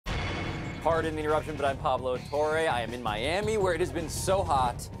Pardon the interruption, but I'm Pablo Torre. I am in Miami, where it has been so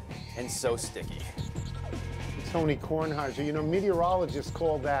hot and so sticky. Tony Kornheiser, you know, meteorologists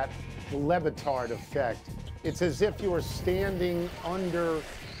call that the Levitard effect. It's as if you are standing under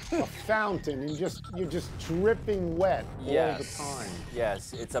a fountain and you're just dripping wet all the time.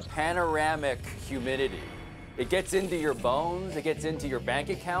 Yes, it's a panoramic humidity. It gets into your bones, it gets into your bank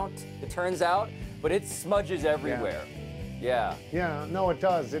account, it turns out, but it smudges everywhere. Yeah. Yeah, no, it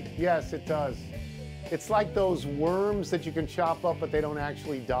does. Yes, it does. It's like those worms that you can chop up, but they don't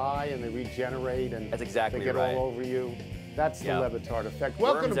actually die, and they regenerate, and that's exactly they get right. all over you. That's the Levitard effect.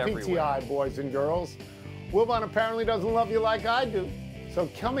 Worms Welcome to everywhere. PTI, boys and girls. Wilbon apparently doesn't love you like I do. So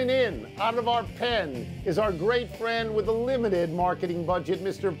coming in, out of our pen, is our great friend with a limited marketing budget,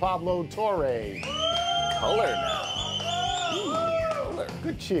 Mr. Pablo Torre. Color now. Ooh, color.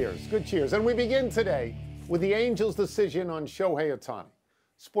 Good cheers, good cheers. And we begin today with the Angels' decision on Shohei Ohtani.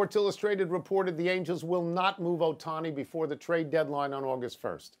 Sports Illustrated reported the Angels will not move Ohtani before the trade deadline on August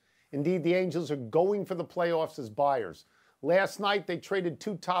 1st. Indeed, the Angels are going for the playoffs as buyers. Last night, they traded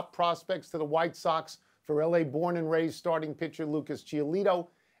two top prospects to the White Sox for LA born and raised starting pitcher Lucas Giolito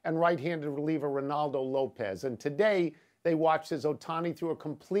and right-handed reliever Ronaldo Lopez. And today, they watched as Ohtani threw a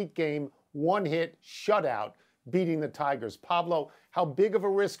complete game, one-hit shutout, beating the Tigers. Pablo, how big of a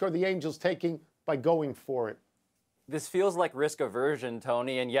risk are the Angels taking by going for it? This feels like risk aversion,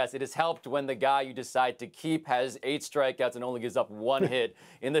 Tony, and yes, it has helped when the guy you decide to keep has 8 strikeouts and only gives up 1 hit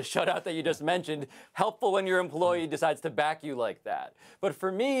in the shutout that you just mentioned. Helpful when your employee decides to back you like that. But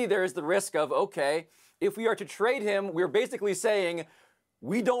for me, there's the risk of, okay, if we are to trade him, we're basically saying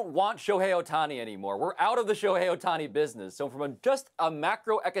we don't want Shohei Ohtani anymore. We're out of the Shohei Ohtani business. So from just a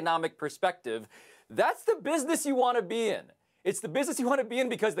macroeconomic perspective, that's the business you want to be in. It's the business you want to be in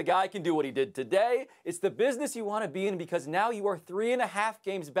because the guy can do what he did today. It's the business you want to be in because now you are 3.5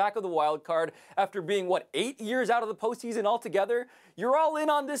 games back of the wild card after being, what, 8 years out of the postseason altogether? You're all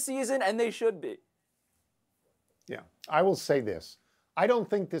in on this season, and they should be. Yeah, I will say this. I don't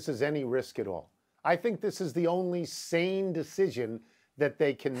think this is any risk at all. I think this is the only sane decision that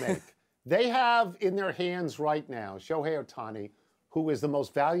they can make. They have in their hands right now Shohei Ohtani, who is the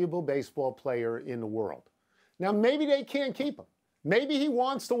most valuable baseball player in the world. Now, maybe they can't keep him. Maybe he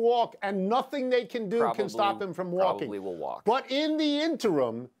wants to walk, and nothing they can do can stop him from walking. Probably will walk. But in the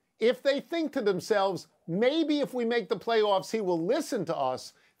interim, if they think to themselves, maybe if we make the playoffs, he will listen to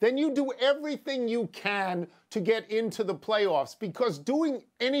us, then you do everything you can to get into the playoffs, because doing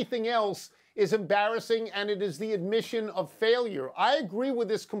anything else is embarrassing, and it is the admission of failure. I agree with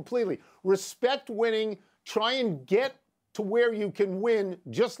this completely. Respect winning. Try and get to where you can win,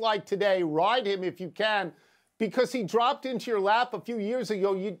 just like today. Ride him if you can. Because he dropped into your lap a few years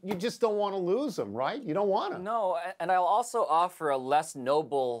ago, you just don't want to lose him, right? You don't want to. No, and I'll also offer a less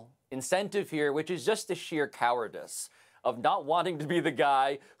noble incentive here, which is just the sheer cowardice of not wanting to be the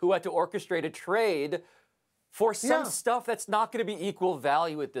guy who had to orchestrate a trade for some stuff that's not going to be equal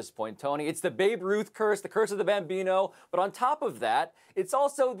value at this point, Tony. It's the Babe Ruth curse, the curse of the Bambino. But on top of that, it's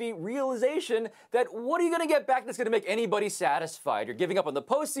also the realization that what are you going to get back that's going to make anybody satisfied? You're giving up on the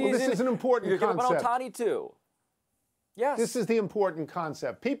postseason. Well, this is an important concept. You're giving up on Ohtani, too. Yes. This is the important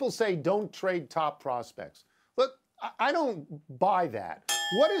concept. People say don't trade top prospects. Look, I don't buy that.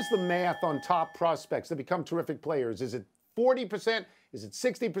 What is the math on top prospects that become terrific players? Is it 40%? Is it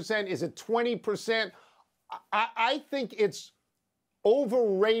 60%? Is it 20%? I think it's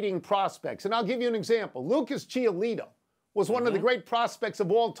overrating prospects. And I'll give you an example. Lucas Giolito was one of the great prospects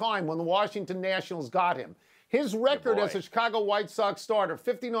of all time when the Washington Nationals got him. His record as a Chicago White Sox starter,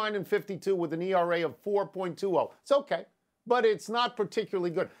 59-52 with an ERA of 4.20. It's okay, but it's not particularly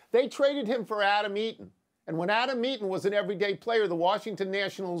good. They traded him for Adam Eaton. And when Adam Eaton was an everyday player, the Washington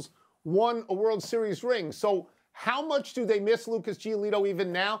Nationals won a World Series ring. So how much do they miss Lucas Giolito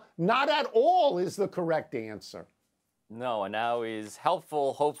even now? Not at all is the correct answer. No, and now he's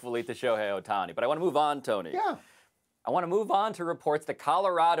helpful, hopefully, to Shohei Ohtani. But I want to move on, Tony. Yeah. I want to move on to reports that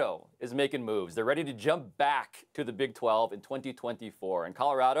Colorado is making moves. They're ready to jump back to the Big 12 in 2024. And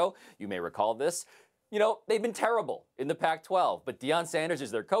Colorado, you may recall this, you know, they've been terrible in the Pac-12. But Deion Sanders is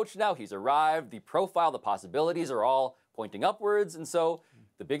their coach now. He's arrived. The profile, the possibilities are all pointing upwards. And so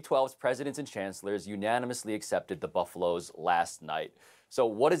the Big 12's presidents and chancellors unanimously accepted the Buffaloes last night. So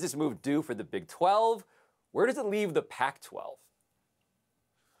what does this move do for the Big 12? Where does it leave the Pac-12?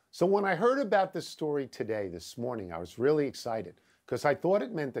 So when I heard about this story today, this morning, I was really excited because I thought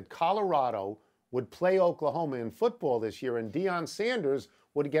it meant that Colorado would play Oklahoma in football this year and Deion Sanders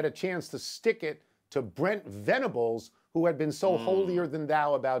would get a chance to stick it to Brent Venables, who had been so holier than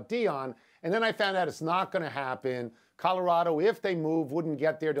thou about Deion, And then I found out it's not going to happen. Colorado, if they move, wouldn't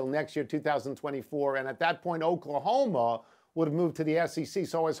get there till next year, 2024. And at that point, Oklahoma would have moved to the SEC.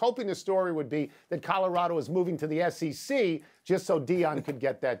 So I was hoping the story would be that Colorado is moving to the SEC just so Deion could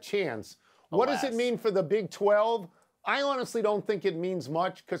get that chance. What does it mean for the Big 12? I honestly don't think it means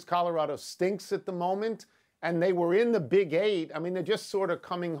much because Colorado stinks at the moment, and they were in the Big 8. I mean, they're just sort of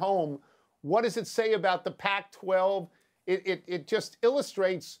coming home. What does it say about the Pac-12? It just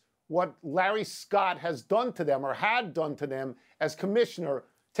illustrates what Larry Scott has done to them or had done to them as commissioner.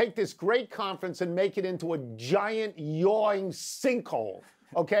 Take this great conference and make it into a giant yawing sinkhole,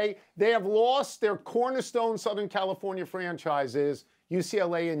 okay? They have lost their cornerstone Southern California franchises,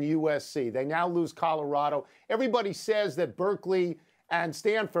 UCLA and USC. They now lose Colorado. Everybody says that Berkeley and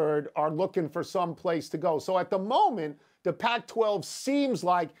Stanford are looking for some place to go. So at the moment, the Pac-12 seems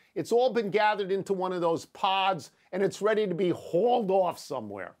like it's all been gathered into one of those pods and it's ready to be hauled off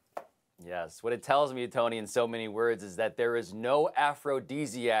somewhere. Yes, what it tells me, Tony, in so many words, is that there is no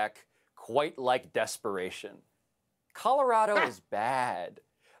aphrodisiac quite like desperation. Colorado is bad.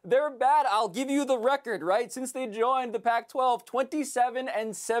 They're bad. I'll give you the record, right? Since they joined the Pac-12,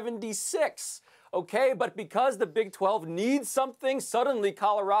 27-76. Okay, but because the Big 12 needs something, suddenly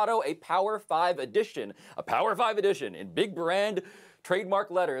Colorado, a Power 5 edition, in big brand trademark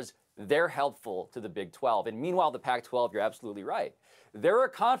letters, they're helpful to the Big 12. And meanwhile, the Pac-12, you're absolutely right. They're a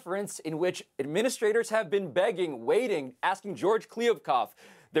conference in which administrators have been begging, waiting, asking George Kliavkoff,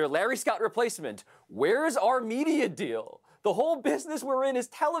 their Larry Scott replacement, where's our media deal? The whole business we're in is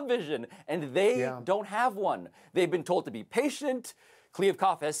television, and they don't have one. They've been told to be patient.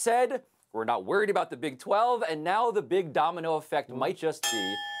 Kliavkoff has said, we're not worried about the Big 12, and now the big domino effect might just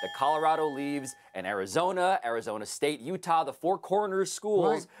be that Colorado leaves, and Arizona, Arizona State, Utah, the Four Corners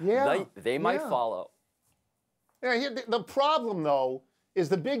schools, they might follow. Yeah, the problem, though, is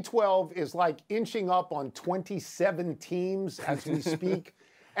the Big 12 is like inching up on 27 teams as we speak.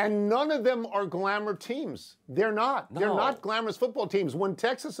 And none of them are glamour teams. They're not. No. They're not glamorous football teams. When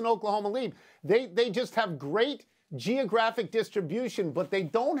Texas and Oklahoma leave, they just have great geographic distribution, but they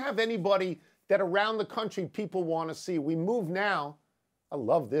don't have anybody that around the country people want to see. We move now, I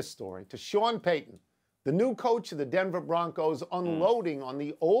love this story, to Sean Payton, the new coach of the Denver Broncos, unloading on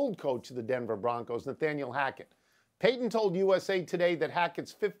the old coach of the Denver Broncos, Nathaniel Hackett. Payton told USA Today that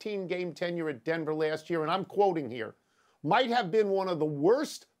Hackett's 15-game tenure at Denver last year, and I'm quoting here, might have been one of the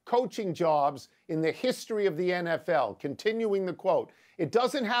worst coaching jobs in the history of the NFL. Continuing the quote, it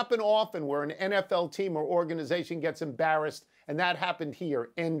doesn't happen often where an NFL team or organization gets embarrassed, and that happened here,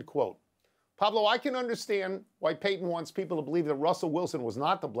 end quote. Pablo, I can understand why Payton wants people to believe that Russell Wilson was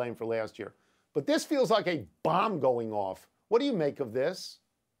not to blame for last year, but this feels like a bomb going off. What do you make of this?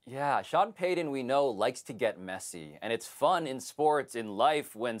 Yeah, Sean Payton, we know, likes to get messy, and it's fun in sports, in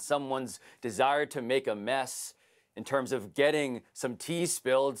life, when someone's desire to make a mess in terms of getting some tea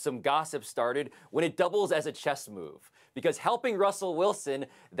spilled, some gossip started, when it doubles as a chess move. Because helping Russell Wilson,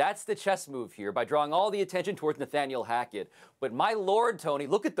 that's the chess move here, by drawing all the attention towards Nathaniel Hackett. But my lord, Tony,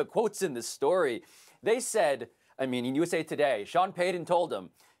 look at the quotes in this story. They said, in USA Today, Sean Payton told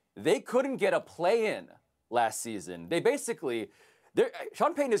them, they couldn't get a play-in last season.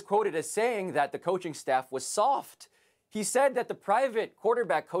 Sean Payton is quoted as saying that the coaching staff was soft. He said that the private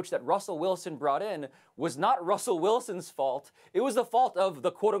quarterback coach that Russell Wilson brought in was not Russell Wilson's fault. It was the fault of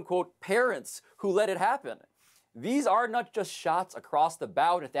the quote-unquote parents who let it happen. These are not just shots across the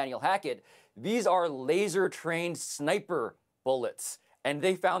bow, Nathaniel Hackett. These are laser-trained sniper bullets, and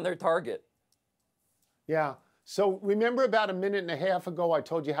they found their target. Yeah. So remember about a minute and a half ago, I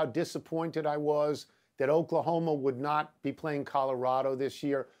told you how disappointed I was that Oklahoma would not be playing Colorado this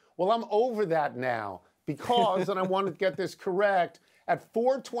year. Well, I'm over that now. Because, and I want to get this correct, at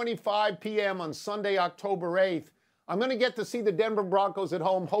 4:25 p.m. on Sunday, October 8th, I'm going to get to see the Denver Broncos at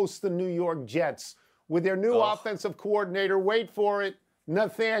home host the New York Jets with their new offensive coordinator, wait for it,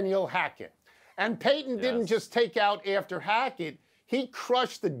 Nathaniel Hackett. And Payton didn't just take out after Hackett, he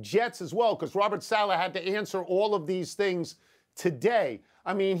crushed the Jets as well, because Robert Saleh had to answer all of these things today.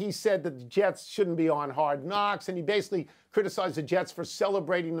 I mean, he said that the Jets shouldn't be on Hard Knocks, and he basically criticized the Jets for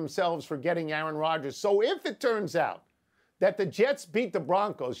celebrating themselves for getting Aaron Rodgers. So if it turns out that the Jets beat the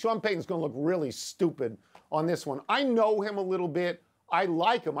Broncos, Sean Payton's going to look really stupid on this one. I know him a little bit. I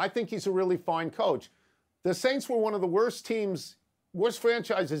like him. I think he's a really fine coach. The Saints were one of the worst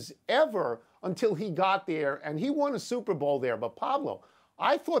franchises ever until he got there, and he won a Super Bowl there. But Pablo,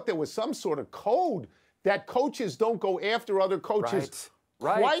 I thought there was some sort of code that coaches don't go after other coaches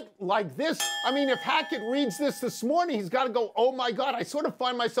quite like this. I mean, if Hackett reads this morning, he's got to go, oh, my God, I sort of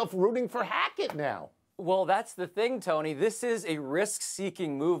find myself rooting for Hackett now. Well, that's the thing, Tony. This is a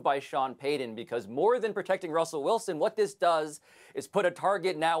risk-seeking move by Sean Payton because more than protecting Russell Wilson, what this does is put a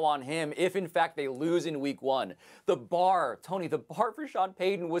target now on him if, in fact, they lose in week 1. The bar, Tony, the bar for Sean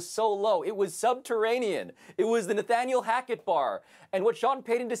Payton was so low. It was subterranean. It was the Nathaniel Hackett bar. And what Sean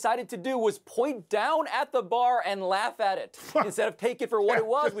Payton decided to do was point down at the bar and laugh at it instead of take it for what it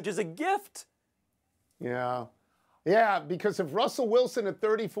was, which is a gift. Yeah. Yeah, because if Russell Wilson at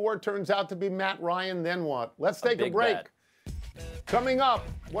 34 turns out to be Matt Ryan, then what? Let's take a break. Bet. Coming up,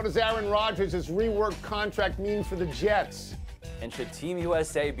 what does Aaron Rodgers' reworked contract mean for the Jets? And should Team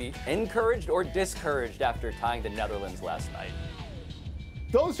USA be encouraged or discouraged after tying the Netherlands last night?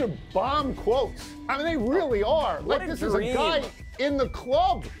 Those are bomb quotes. I mean, they really are. What Like, a this is a dream. guy in the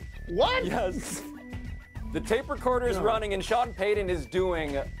club. What? Yes. The tape recorder is running, and Sean Payton is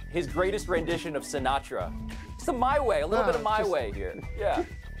doing his greatest rendition of Sinatra. Just a My Way, a little bit of My Way here. Yeah.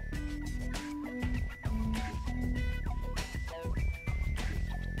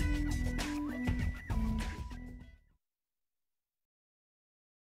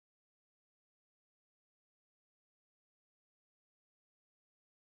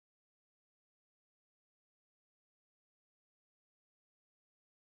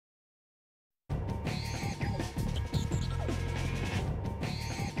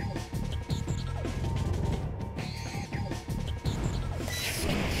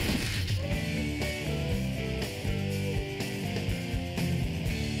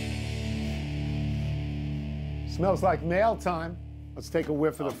 Smells like mail time. Let's take a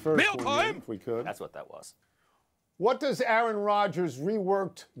whiff of the first mail one, time? if we could. That's what that was. What does Aaron Rodgers'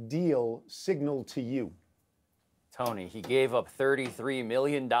 reworked deal signal to you? Tony, he gave up $33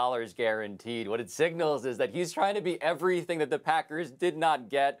 million guaranteed. What it signals is that he's trying to be everything that the Packers did not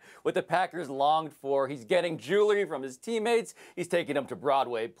get, what the Packers longed for. He's getting jewelry from his teammates. He's taking them to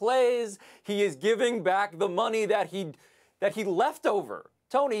Broadway plays. He is giving back the money that he left over.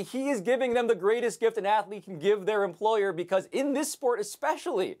 Tony, he is giving them the greatest gift an athlete can give their employer because in this sport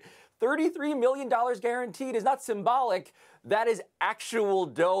especially, $33 million guaranteed is not symbolic. That is actual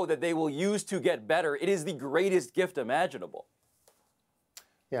dough that they will use to get better. It is the greatest gift imaginable.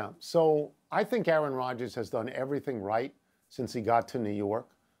 Yeah, so I think Aaron Rodgers has done everything right since he got to New York.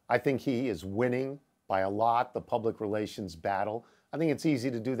 I think he is winning by a lot the public relations battle. I think it's easy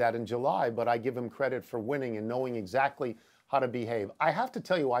to do that in July, but I give him credit for winning and knowing exactly how to behave. I have to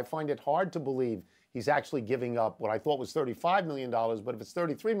tell you, I find it hard to believe he's actually giving up what I thought was $35 million, but if it's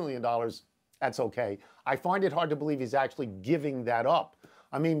 $33 million, that's okay. I find it hard to believe he's actually giving that up.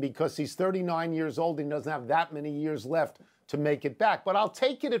 I mean, because he's 39 years old and doesn't have that many years left to make it back. But I'll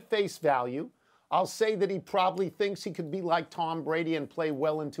take it at face value. I'll say that he probably thinks he could be like Tom Brady and play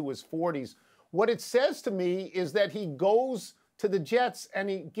well into his 40s. What it says to me is that he goes to the Jets and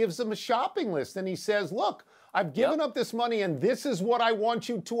he gives them a shopping list and he says, look, I've given up this money and this is what I want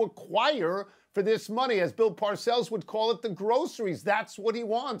you to acquire for this money. As Bill Parcells would call it, the groceries. That's what he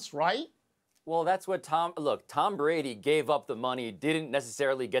wants, right? Well, that's what Tom Brady gave up the money, didn't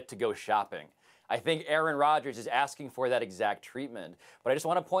necessarily get to go shopping. I think Aaron Rodgers is asking for that exact treatment. But I just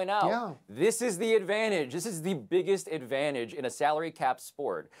want to point out, this is the advantage. This is the biggest advantage in a salary cap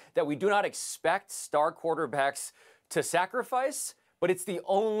sport, that we do not expect star quarterbacks to sacrifice, but it's the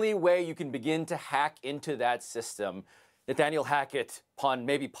only way you can begin to hack into that system. Nathaniel Hackett, pun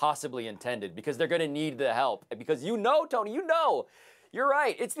maybe possibly intended, because they're going to need the help. Because you know, Tony, you know, you're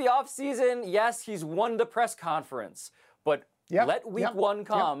right. It's the offseason. Yes, he's won the press conference, but let week one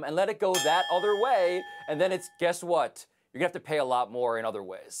come and let it go that other way, and then it's, guess what? You're going to have to pay a lot more in other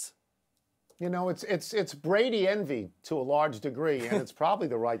ways. You know, it's Brady envy to a large degree, and it's probably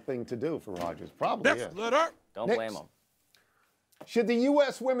the right thing to do for Rodgers. Probably, yeah. Don't blame him. Should the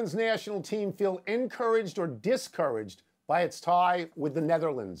U.S. women's national team feel encouraged or discouraged by its tie with the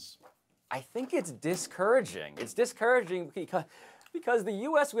Netherlands? I think it's discouraging. It's discouraging because the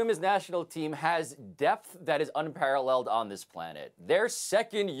U.S. women's national team has depth that is unparalleled on this planet. Their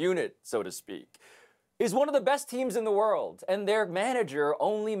second unit, so to speak, is one of the best teams in the world, and their manager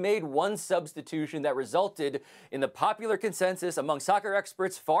only made one substitution that resulted in the popular consensus among soccer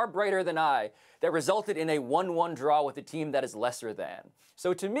experts far brighter than I, that resulted in a 1-1 draw with a team that is lesser than.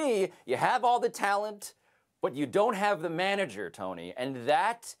 So to me, you have all the talent, but you don't have the manager, Tony, and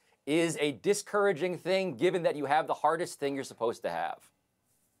that is a discouraging thing given that you have the hardest thing you're supposed to have.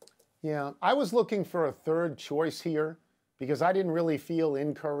 Yeah, I was looking for a third choice here because I didn't really feel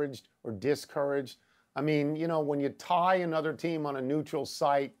encouraged or discouraged. I mean, you know, when you tie another team on a neutral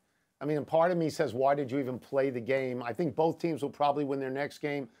site, I mean, and part of me says, why did you even play the game? I think both teams will probably win their next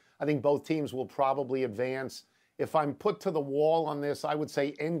game. I think both teams will probably advance. If I'm put to the wall on this, I would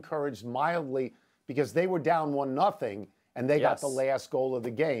say encouraged mildly because they were down 1-0 and they got the Yes. last goal of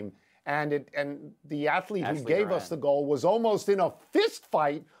the game. And the athlete who Ashley gave Moran. us the goal was almost in a fist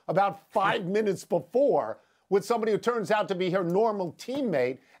fight about 5 minutes before with somebody who turns out to be her normal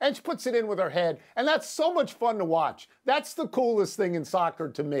teammate, and she puts it in with her head. And that's so much fun to watch. That's the coolest thing in soccer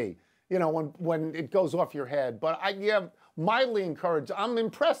to me, you know, when it goes off your head. But mildly encouraged. I'm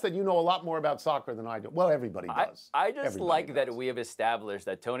impressed that you know a lot more about soccer than I do. Well, everybody does. I just Everybody like does. that we have established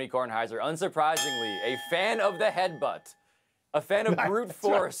that Tony Kornheiser, unsurprisingly, a fan of the headbutt, a fan of brute That's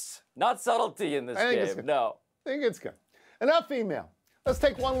right. force, not subtlety in this I think it's game. good. No. I think it's good. Enough email. Let's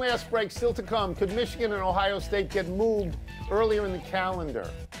take one last break. Still to come. Could Michigan and Ohio State get moved earlier in the calendar?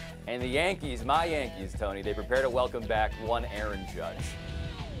 And the Yankees, my Yankees, Tony, they prepare to welcome back one Aaron Judge.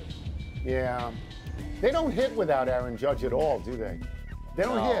 Yeah. They don't hit without Aaron Judge at all, do they? They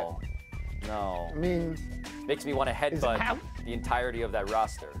don't hit. No. I mean, Makes me want to headbutt the entirety of that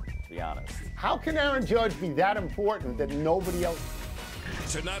roster, to be honest. how can Aaron Judge be that important that nobody else...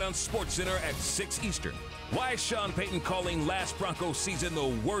 Tonight on SportsCenter at 6 Eastern. Why is Sean Payton calling last Broncos season the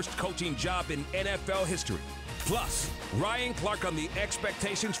worst coaching job in NFL history? Plus, Ryan Clark on the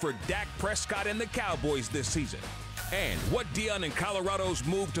expectations for Dak Prescott and the Cowboys this season. And what Deion and Colorado's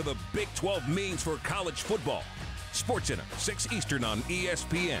move to the Big 12 means for college football. SportsCenter, 6 Eastern on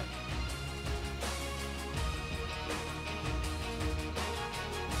ESPN.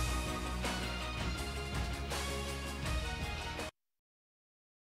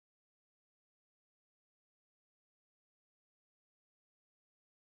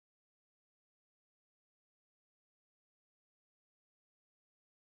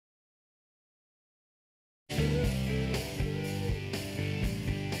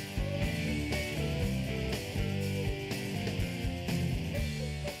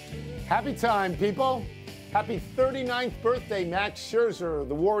 Happy time, people. Happy 39th birthday, Max Scherzer,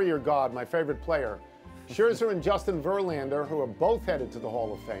 the Warrior God, my favorite player. Scherzer and Justin Verlander, who are both headed to the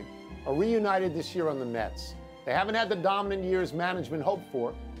Hall of Fame, are reunited this year on the Mets. They haven't had the dominant years management hoped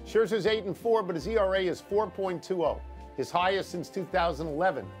for. Scherzer's 8-4, but his ERA is 4.20, his highest since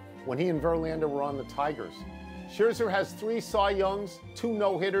 2011, when he and Verlander were on the Tigers. Scherzer has 3 Cy Youngs, 2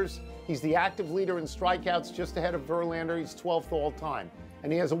 no-hitters. He's the active leader in strikeouts, just ahead of Verlander. He's 12th all-time.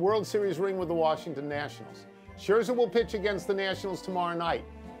 And he has a World Series ring with the Washington Nationals. Scherzer will pitch against the Nationals tomorrow night,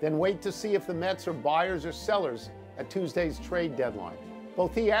 then wait to see if the Mets are buyers or sellers at Tuesday's trade deadline.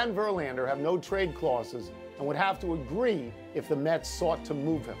 Both he and Verlander have no trade clauses and would have to agree if the Mets sought to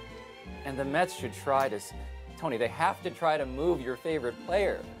move him. And the Mets should try to, Tony, they have to try to move your favorite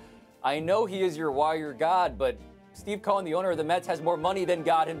player. I know he is your Warrior God, but Steve Cohen, the owner of the Mets, has more money than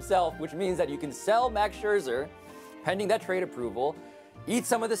God himself, which means that you can sell Max Scherzer, pending that trade approval, eat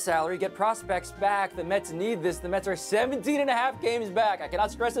some of the salary, get prospects back. The Mets need this. The Mets are 17.5 games back. I cannot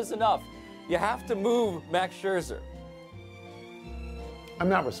stress this enough. You have to move Max Scherzer. I'm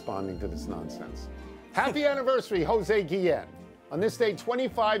not responding to this nonsense. Happy anniversary, Jose Guillen. On this day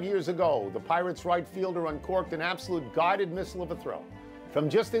 25 years ago, the Pirates right fielder uncorked an absolute guided missile of a throw from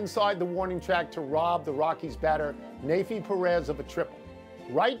just inside the warning track to rob the Rockies batter Nefi Perez of a triple.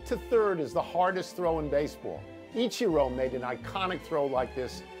 Right to third is the hardest throw in baseball. Ichiro made an iconic throw like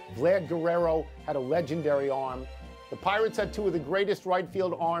this. Vlad Guerrero had a legendary arm. The Pirates had 2 of the greatest right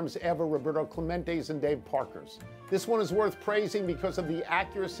field arms ever, Roberto Clemente's and Dave Parker's. This one is worth praising because of the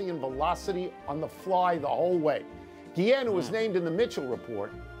accuracy and velocity on the fly the whole way. Guillen, who was named in the Mitchell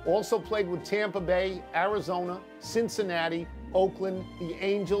Report, also played with Tampa Bay, Arizona, Cincinnati, Oakland, the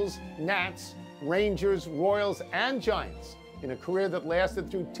Angels, Nats, Rangers, Royals, and Giants in a career that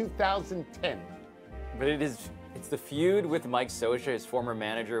lasted through 2010. But it's the feud with Mike Scioscia, his former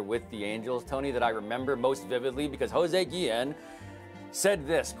manager with the Angels, Tony, that I remember most vividly because Jose Guillen said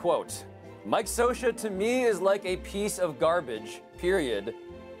this, quote, "Mike Scioscia to me is like a piece of garbage, period.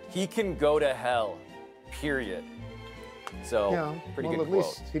 He can go to hell, period." So, Yeah, pretty well, good at quote.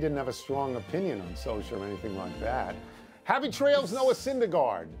 least he didn't have a strong opinion on Scioscia or anything like that. Happy trails, Noah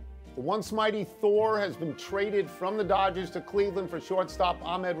Syndergaard. The once mighty Thor has been traded from the Dodgers to Cleveland for shortstop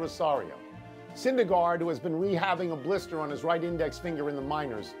Ahmed Rosario. Syndergaard, who has been rehabbing a blister on his right index finger in the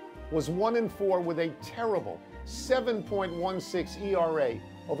minors, was 1-4 with a terrible 7.16 ERA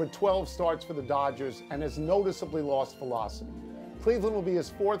over 12 starts for the Dodgers and has noticeably lost velocity. Cleveland will be his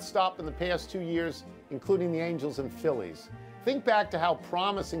 4th stop in the past 2 years, including the Angels and Phillies. Think back to how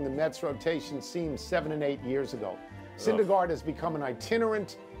promising the Mets rotation seemed 7 and 8 years ago. Syndergaard has become an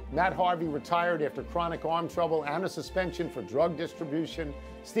itinerant. Matt Harvey retired after chronic arm trouble and a suspension for drug distribution.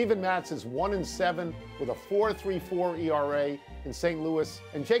 Steven Matz is 1-7 with a 4.34 ERA in St. Louis.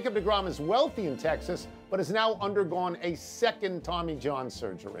 And Jacob deGrom is wealthy in Texas, but has now undergone a second Tommy John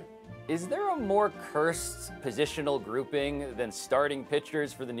surgery. Is there a more cursed positional grouping than starting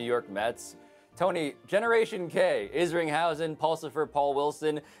pitchers for the New York Mets? Tony, Generation K, Isringhausen, Pulsifer, Paul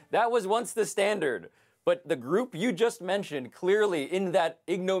Wilson, that was once the standard. But the group you just mentioned, clearly in that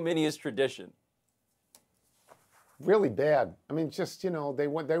ignominious tradition. Really bad. I mean, just, they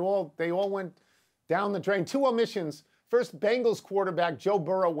all went down the drain. 2 omissions. First, Bengals quarterback Joe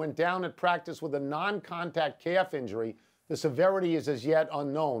Burrow went down at practice with a non-contact calf injury. The severity is as yet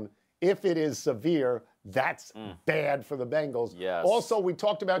unknown. If it is severe, that's bad for the Bengals. Yes. Also, we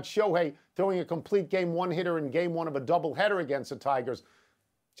talked about Shohei throwing a complete game 1 hitter in game 1 of a doubleheader against the Tigers.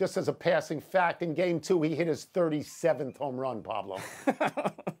 Just as a passing fact, in game 2, he hit his 37th home run, Pablo.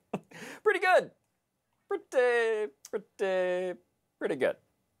 Pretty good. Pretty good.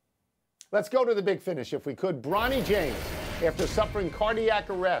 Let's go to the big finish, if we could. Bronny James, after suffering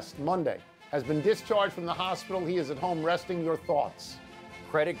cardiac arrest Monday, has been discharged from the hospital. He is at home resting. Your thoughts?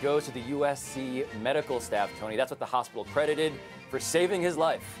 Credit goes to the USC medical staff, Tony. That's what the hospital credited for saving his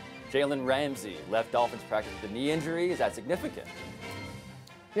life. Jalen Ramsey left Dolphins practice with a knee injury. Is that significant?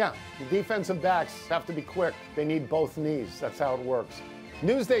 Yeah, the defensive backs have to be quick. They need both knees. That's how it works.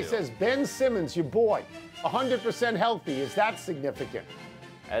 Newsday says Ben Simmons, your boy, 100% healthy. Is that significant?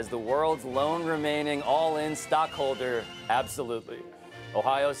 As the world's lone remaining all-in stockholder, absolutely.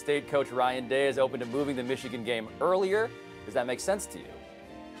 Ohio State coach Ryan Day is open to moving the Michigan game earlier. Does that make sense to you?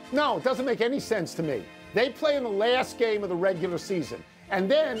 No, it doesn't make any sense to me. They play in the last game of the regular season. And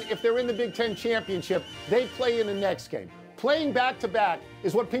then, if they're in the Big Ten championship, they play in the next game. Playing back-to-back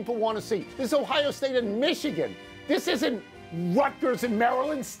is what people want to see. This is Ohio State and Michigan. This isn't Rutgers and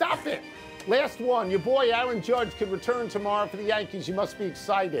Maryland. Stop it. Last one. Your boy Aaron Judge could return tomorrow for the Yankees. You must be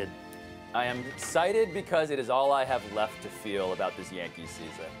excited. I am excited because it is all I have left to feel about this Yankees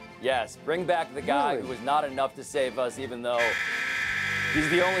season. Yes, bring back the guy who was not enough to save us, even though he's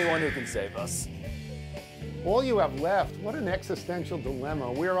the only one who can save us. All you have left. What an existential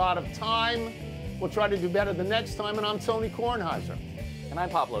dilemma. We're out of time. We'll try to do better the next time, and I'm Tony Kornheiser. And I'm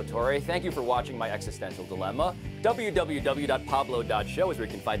Pablo Torre. Thank you for watching my existential dilemma. www.pablo.show is where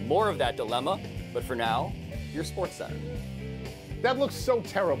you can find more of that dilemma. But for now, your Sports Center. That looks so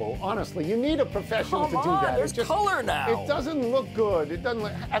terrible, honestly. You need a professional to do that. There's color now. It doesn't look good. It doesn't.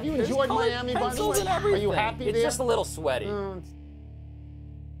 Have you enjoyed Miami, by the way? Are you happy it's there? Just a little sweaty.